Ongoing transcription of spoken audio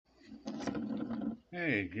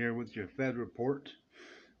Hey, here with your Fed report,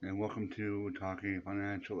 and welcome to Talking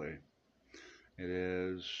Financially. It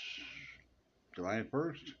is July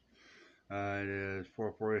 1st. It is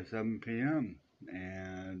 4:47 p.m.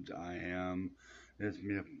 and this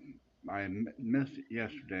I missed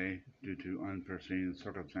yesterday due to unforeseen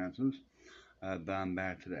circumstances, but I'm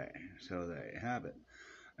back today. So there you have it.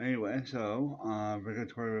 Anyway,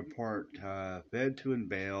 regulatory report: Fed to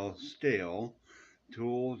unveil stale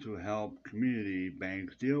tool to help community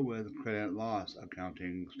banks deal with credit loss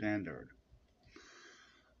accounting standard.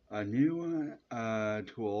 A new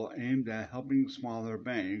tool aimed at helping smaller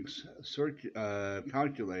banks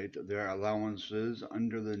calculate their allowances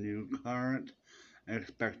under the new current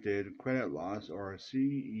expected credit loss, or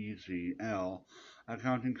CECL,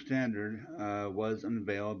 accounting standard was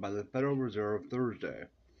unveiled by the Federal Reserve Thursday.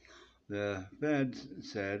 The Fed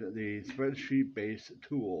said the spreadsheet-based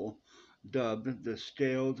tool, dubbed the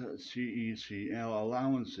Scaled CECL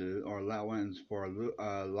allowance for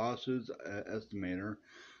losses estimator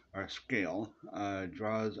or scale,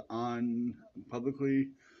 draws on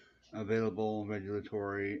publicly available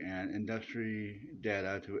regulatory and industry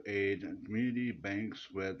data to aid community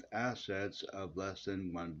banks with assets of less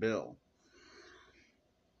than $1 billion.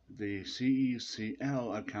 The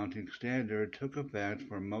CECL accounting standard took effect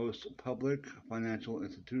for most public financial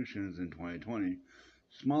institutions in 2020.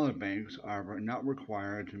 Smaller banks are not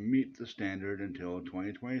required to meet the standard until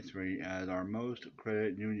 2023, as are most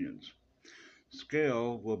credit unions.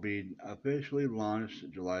 Scale will be officially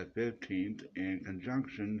launched July 15th in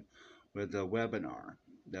conjunction with a webinar.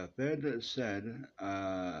 The Fed said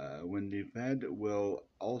when the Fed will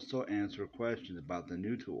also answer questions about the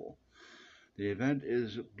new tool. The event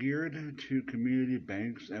is geared to community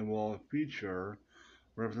banks and will feature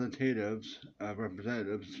representatives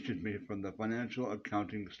from the Financial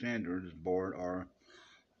Accounting Standards Board, or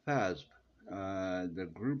FASB, the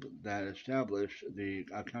group that established the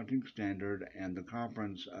accounting standard, and the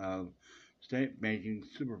Conference of State Banking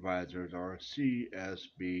Supervisors, or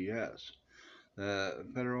CSBS. The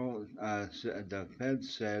Fed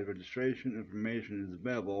said registration information is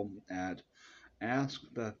available at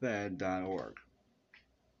askthefed.org.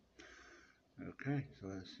 Okay, so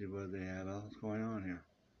let's see what they have else going on here.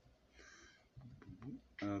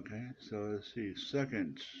 Okay, so let's see.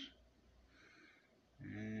 Second.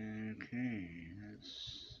 Okay,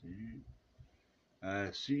 let's see.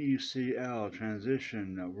 CECL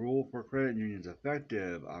transition rule for credit unions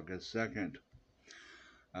effective August 2nd.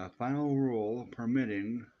 A final rule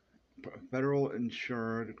permitting federal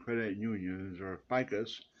insured credit unions, or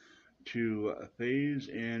FICUS, to phase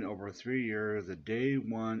in over 3 years the day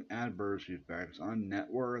one adverse effects on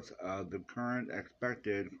net worth of the current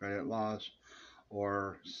expected credit loss,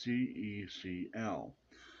 or CECL.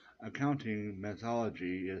 Accounting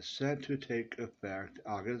methodology is set to take effect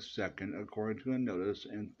August 2nd, according to a notice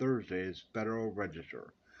in Thursday's Federal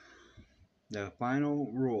Register. The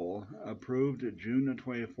final rule, approved June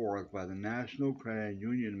 24th by the National Credit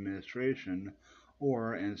Union Administration,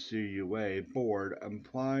 or NCUA board,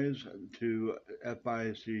 applies to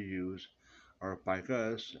FICUs, or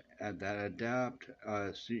FICUS, that adopt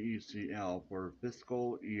CECL for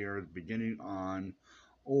fiscal years beginning on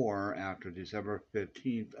or after December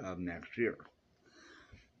 15th of next year.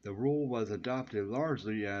 The rule was adopted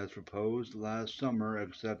largely as proposed last summer,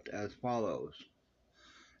 except as follows.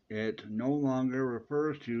 It no longer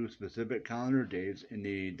refers to specific calendar dates in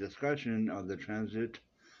the discussion of the transition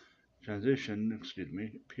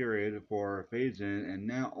period for phase-in, and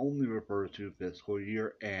now only refers to fiscal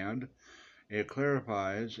year, and it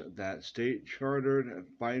clarifies that state-chartered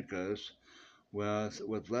FICUS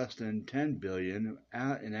with less than $10 billion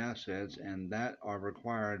in assets and that are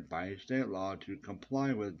required by state law to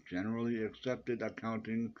comply with generally accepted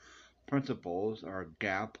accounting principles, or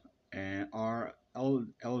GAAP, and are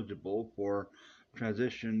eligible for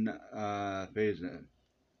transition phase-in.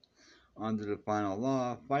 Under the final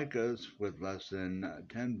law, FICUS with less than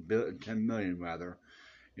 10 million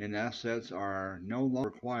in assets are no longer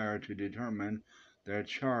required to determine their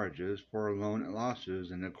charges for loan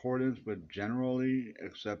losses in accordance with generally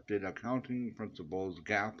accepted accounting principles,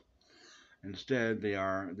 GAAP. Instead,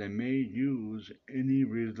 they may use any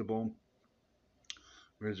reasonable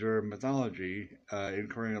reserve methodology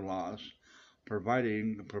incurring a loss,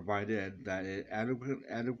 provided that it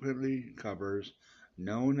adequately covers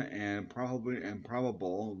known and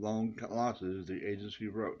probable loan losses, the agency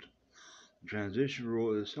wrote. The transition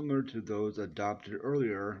rule is similar to those adopted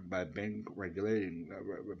earlier by banking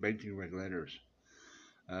regulators.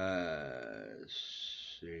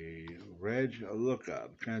 Reg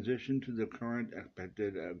lookup. Transition to the current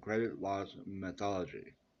expected credit loss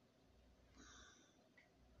methodology.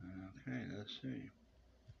 Okay, let's see.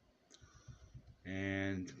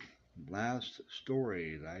 And last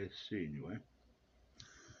story that I see anyway.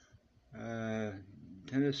 Uh,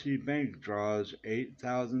 Tennessee Bank draws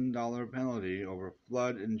 $8,000 penalty over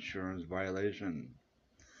flood insurance violation.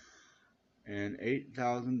 An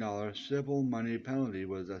 $8,000 civil money penalty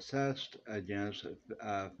was assessed against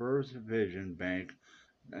First Vision Bank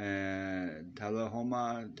in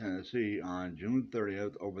Tullahoma, Tennessee on June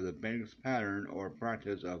 30th over the bank's pattern or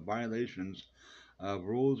practice of violations of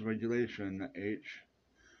Rules Regulation H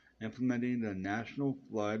implementing the National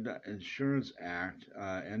Flood Insurance Act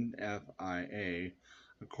 (NFIA),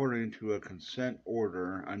 according to a consent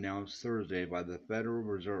order announced Thursday by the Federal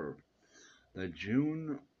Reserve. The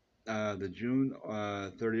June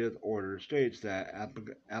 30th order states that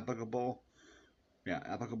applicable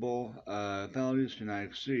penalties do not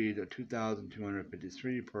exceed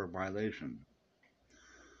 2,253 per violation.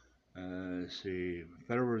 Let's see.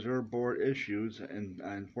 Federal Reserve Board issues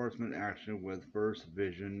enforcement action with First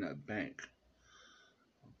Vision Bank.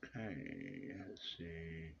 Okay, let's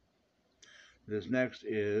see. This next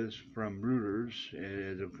is from Reuters. It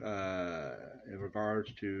is in regards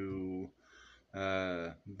to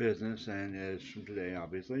business and is from today,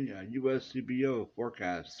 obviously. U.S. CBO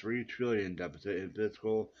forecasts $3 trillion deficit in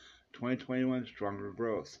fiscal 2021 stronger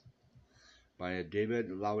growth by David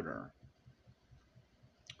Lauder.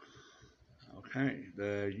 Okay,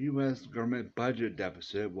 the U.S. government budget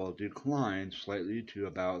deficit will decline slightly to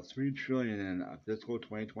about $3 trillion in fiscal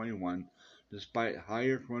 2021, despite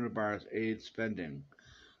higher coronavirus aid spending,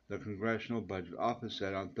 the Congressional Budget Office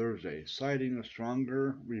said on Thursday, citing a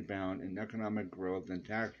stronger rebound in economic growth and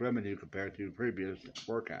tax revenue compared to previous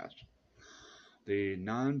forecasts. The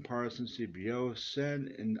nonpartisan CBO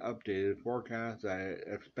said in updated forecast that it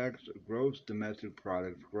expects gross domestic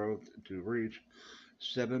product growth to reach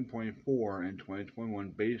 7.4 in 2021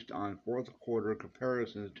 based on fourth quarter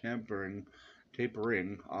comparisons tapering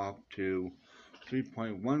off to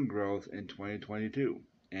 3.1 growth in 2022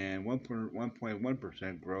 and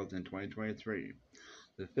 1.1% growth in 2023.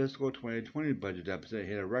 The fiscal 2020 budget deficit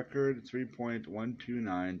hit a record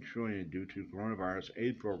 $3.129 trillion due to coronavirus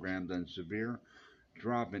aid programs and severe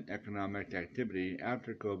drop in economic activity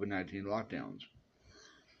after COVID-19 lockdowns.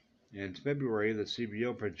 In February, the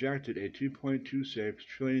CBO projected a $2.26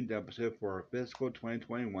 trillion deficit for fiscal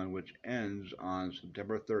 2021, which ends on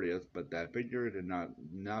September 30th, but that figure did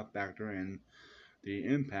not factor in the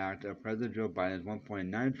impact of President Joe Biden's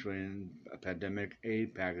 $1.9 trillion pandemic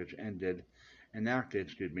aid package enacted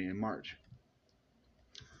in March.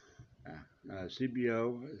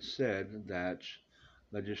 CBO said that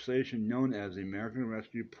legislation known as the American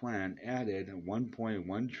Rescue Plan added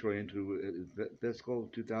 $1.1 trillion to fiscal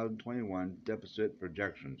 2021 deficit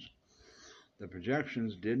projections. The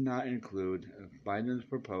projections did not include Biden's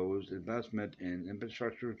proposed investment in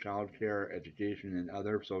infrastructure, child care, education, and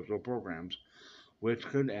other social programs, which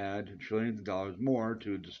could add trillions of dollars more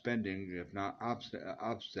to the spending if not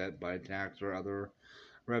offset by tax or other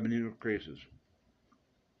revenue increases.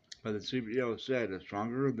 But the CBO said a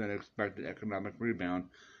stronger than expected economic rebound,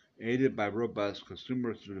 aided by robust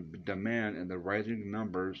consumer demand and the rising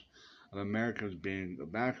numbers of Americans being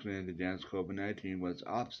vaccinated against COVID-19, was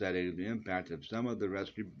offsetting the impact of some of the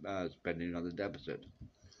rescue spending on the deficit.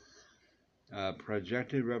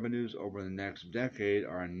 Projected revenues over the next decade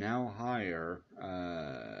are now higher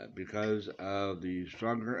because of the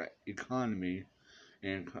stronger economy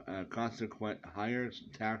and consequent higher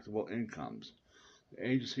taxable incomes, the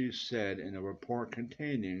agency said in a report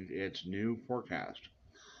containing its new forecast.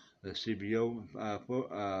 The CBO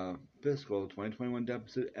fiscal 2021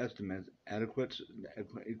 deficit estimate equates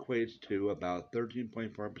to about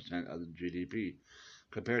 13.4% of the GDP,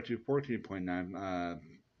 compared to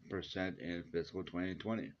 14.9% in fiscal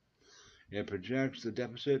 2020. It projects the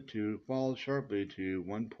deficit to fall sharply to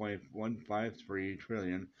 1.153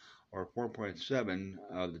 trillion, or 4.7%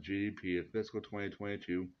 of the GDP in fiscal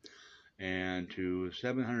 2022, and to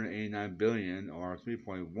 789 billion, or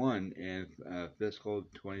 3.1% in fiscal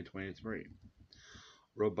 2023.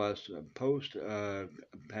 Robust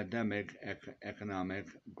post-pandemic economic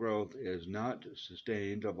growth is not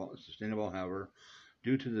sustainable, however,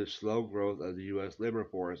 due to the slow growth of the U.S. labor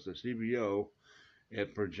force. The CBO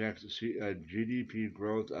projects GDP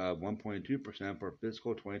growth of 1.2% for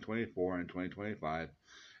fiscal 2024 and 2025,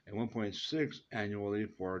 and 1.6% annually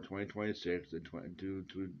for 2026 and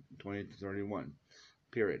 2031.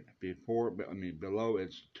 Period. Below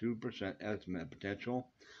its 2% estimate potential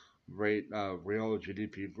rate of real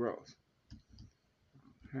GDP growth.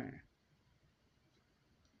 Okay.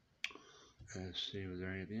 Let's see, was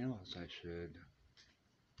there anything else I should?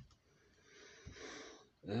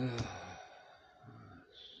 Let's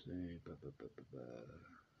see.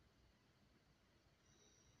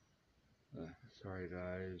 Sorry,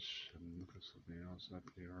 guys. I'm looking at something else up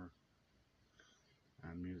here.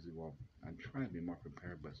 I'm trying to be more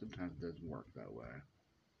prepared, but sometimes it doesn't work that way.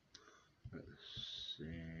 Let's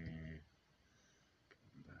see.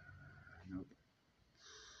 Nope.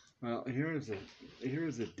 Well, here's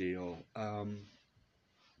the deal.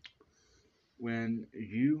 When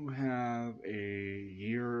you have a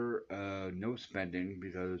year no spending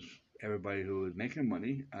because everybody who was making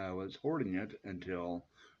money was hoarding it until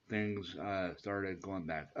things started going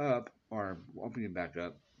back up or opening back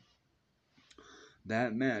up,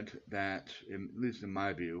 that meant that, at least in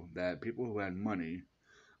my view, that people who had money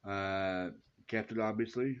uh, kept it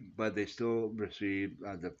obviously, but they still received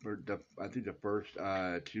I think the first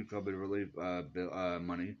two COVID relief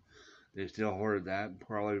money. They still hoarded that,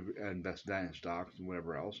 probably invested that in stocks and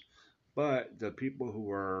whatever else. But the people who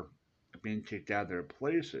were being kicked out of their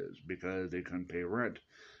places because they couldn't pay rent,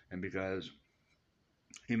 and because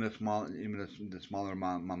even the smaller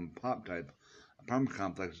mom and pop type apartment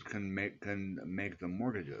complexes can make the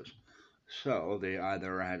mortgages. So they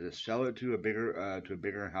either had to sell it to a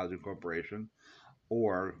bigger housing corporation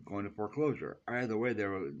or go into foreclosure. Either way,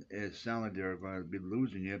 it sounded like they were going to be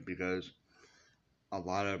losing it because a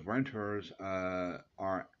lot of renters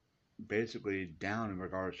are basically down in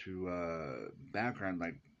regards to background,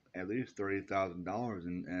 like at least $30,000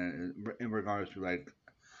 in regards to like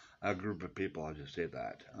a group of people. I'll just say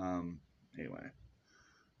that. Anyway,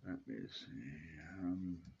 let me see.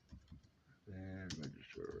 Then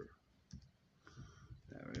register.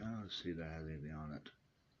 There we go. Let's see if that has anything on it.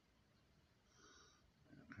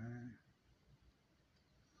 Okay.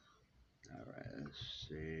 All right. Let's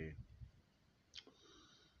see.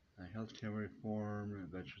 Healthcare reform,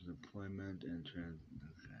 veterans employment, and trans.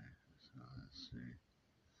 Okay. So let's see.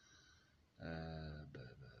 Blah,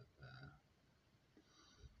 blah,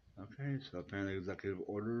 blah. Okay. So apparently, executive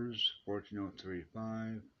orders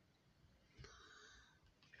 14035.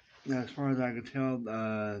 As far as I can tell,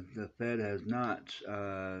 the Fed has not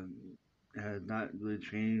really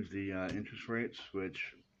changed the interest rates,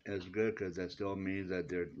 which is good because that still means that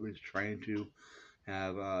they're at least trying to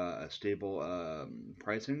have a stable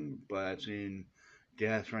pricing. But I've seen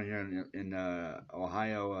gas right here in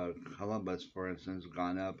Ohio, Columbus, for instance,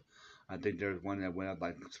 gone up. I think there's one that went up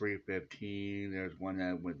like 3.15. There's one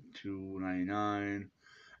that went 2.99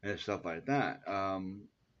 and stuff like that.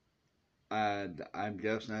 I'm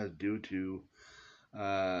guessing that's due to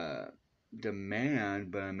uh,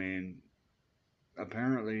 demand, but I mean,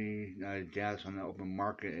 apparently, gas on the open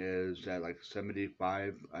market is at like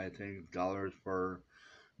 75, I think, dollars per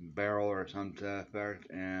barrel or something to that effect.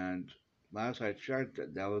 And last I checked,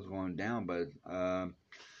 that was going down, but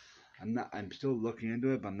I'm still looking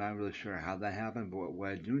into it, but I'm not really sure how that happened. But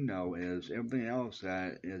what I do know is everything else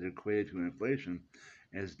that is equated to inflation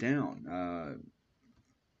is down.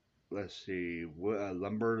 Let's see,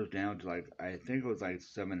 lumber is down to like I think it was like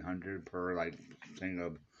 700 per like thing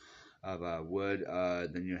of wood.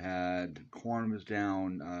 Then you had corn was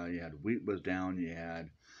down. You had wheat was down. You had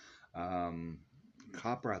um,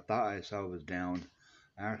 copper. I thought I saw was down.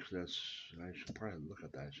 Actually, I should probably look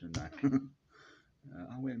at that, shouldn't I?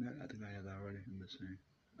 Oh wait a minute, I think I have that already. I'm missing.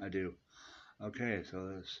 I do. Okay, so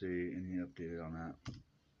let's see any update on that.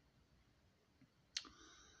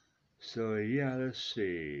 So yeah, let's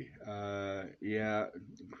see. Yeah,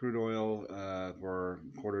 crude oil for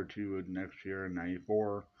quarter 2 of next year,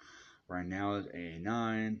 94. Right now is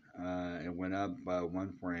 89. It went up by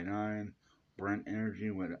 149. Brent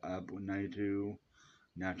energy went up 92.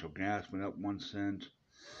 Natural gas went up 1 cent.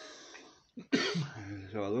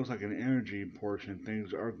 So it looks like an energy portion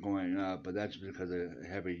things are going up, but that's because of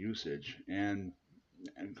heavy usage and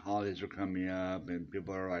holidays are coming up and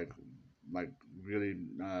people are like really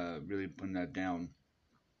putting that down.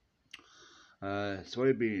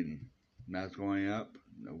 Soybean, that's going up.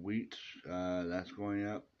 Wheat, that's going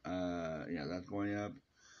up. Yeah, that's going up.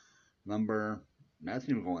 Lumber, that's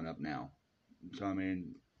even going up now. So I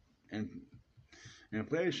mean, and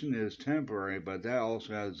inflation is temporary, but that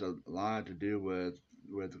also has a lot to do with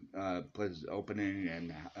places opening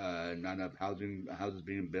and not enough houses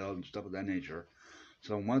being built and stuff of that nature.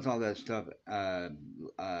 So once all that stuff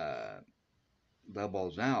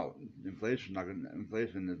levels out, inflation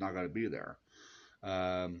is not going to be there.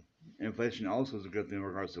 Um, Inflation also is a good thing in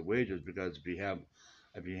regards to wages because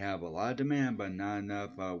if you have a lot of demand but not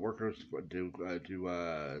enough workers to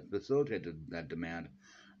facilitate that demand,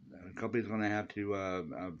 the company's going to have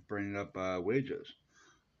to bring up wages.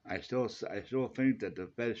 I still think that the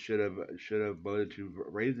Fed should have voted to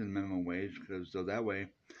raise the minimum wage, because so that way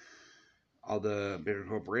all the bigger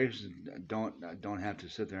corporations don't have to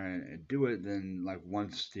sit there and do it. Then, like,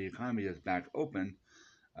 once the economy is back open,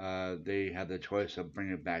 they have the choice of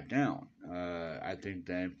bringing it back down. I think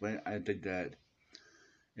that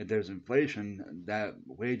if there's inflation, that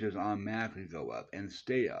wages automatically go up and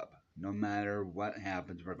stay up, no matter what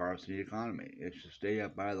happens in regards to the economy. It should stay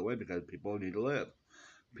up, by the way, because people need to live.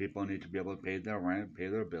 People need to be able to pay their rent, pay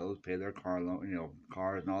their bills, pay their car loan,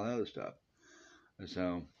 cars and all that other stuff.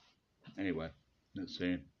 So anyway, let's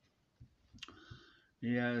see.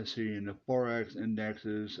 Yeah, let's see. In the forex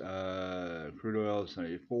indexes, crude oil is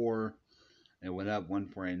 74. It went up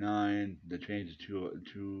 1.49. The change is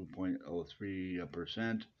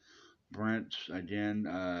 2.03%. Brent again,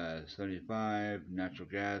 75. Natural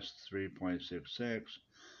gas 3.66.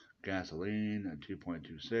 Gasoline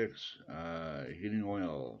 2.26. Heating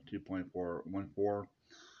oil 2.414.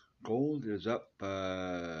 Gold is up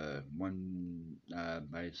by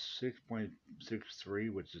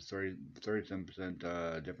 6.63, which is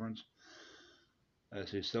 37% difference. I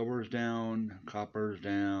see silver's down, copper's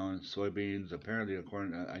down, soybeans apparently,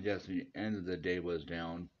 according I guess the end of the day was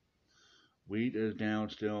down. Wheat is down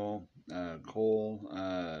still. Coal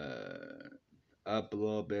up a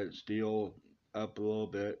little bit. Steel up a little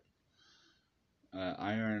bit.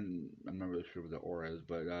 Iron, I'm not really sure what the ore is,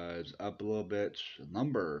 but it's up a little bit.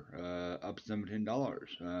 Lumber up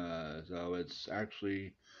 $17. So it's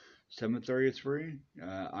actually 733.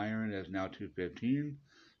 Iron is now 215.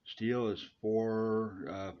 Steel is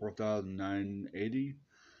 4,980.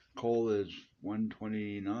 Coal is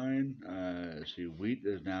 129. Let's see, wheat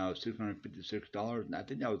is now $656. And I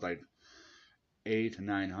think that was like $800 to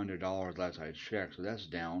 $900 last I checked, so that's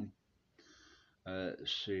down.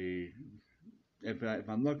 Let's see. If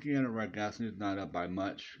I'm looking at it right, gasoline is not up by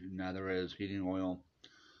much. Neither is heating oil.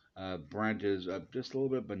 Brent is up just a little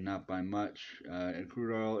bit, but not by much. And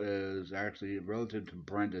crude oil is actually, relative to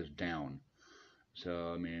Brent, is down.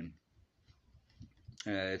 So I mean,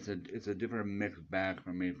 it's a different mixed bag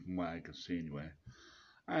for me from what I can see anyway.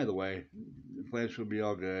 Either way, the place will be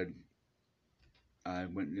all good.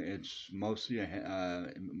 It's mostly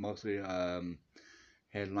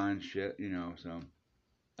headline shit, So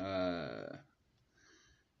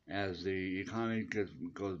as the economy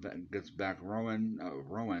gets back warring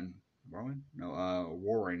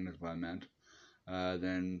is what I meant.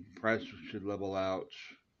 Then price should level out.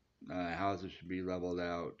 Houses should be leveled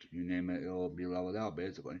out. You name it, it'll be leveled out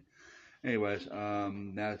basically. Anyways,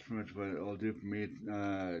 that's pretty much what it'll do for me.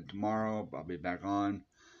 Tomorrow I'll be back on.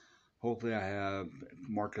 Hopefully I have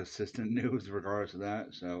more consistent news in regards to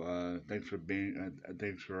that. So thanks for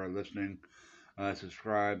listening.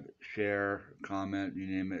 Subscribe, share, comment, you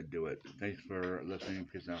name it, do it. Thanks for listening.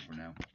 Peace out for now.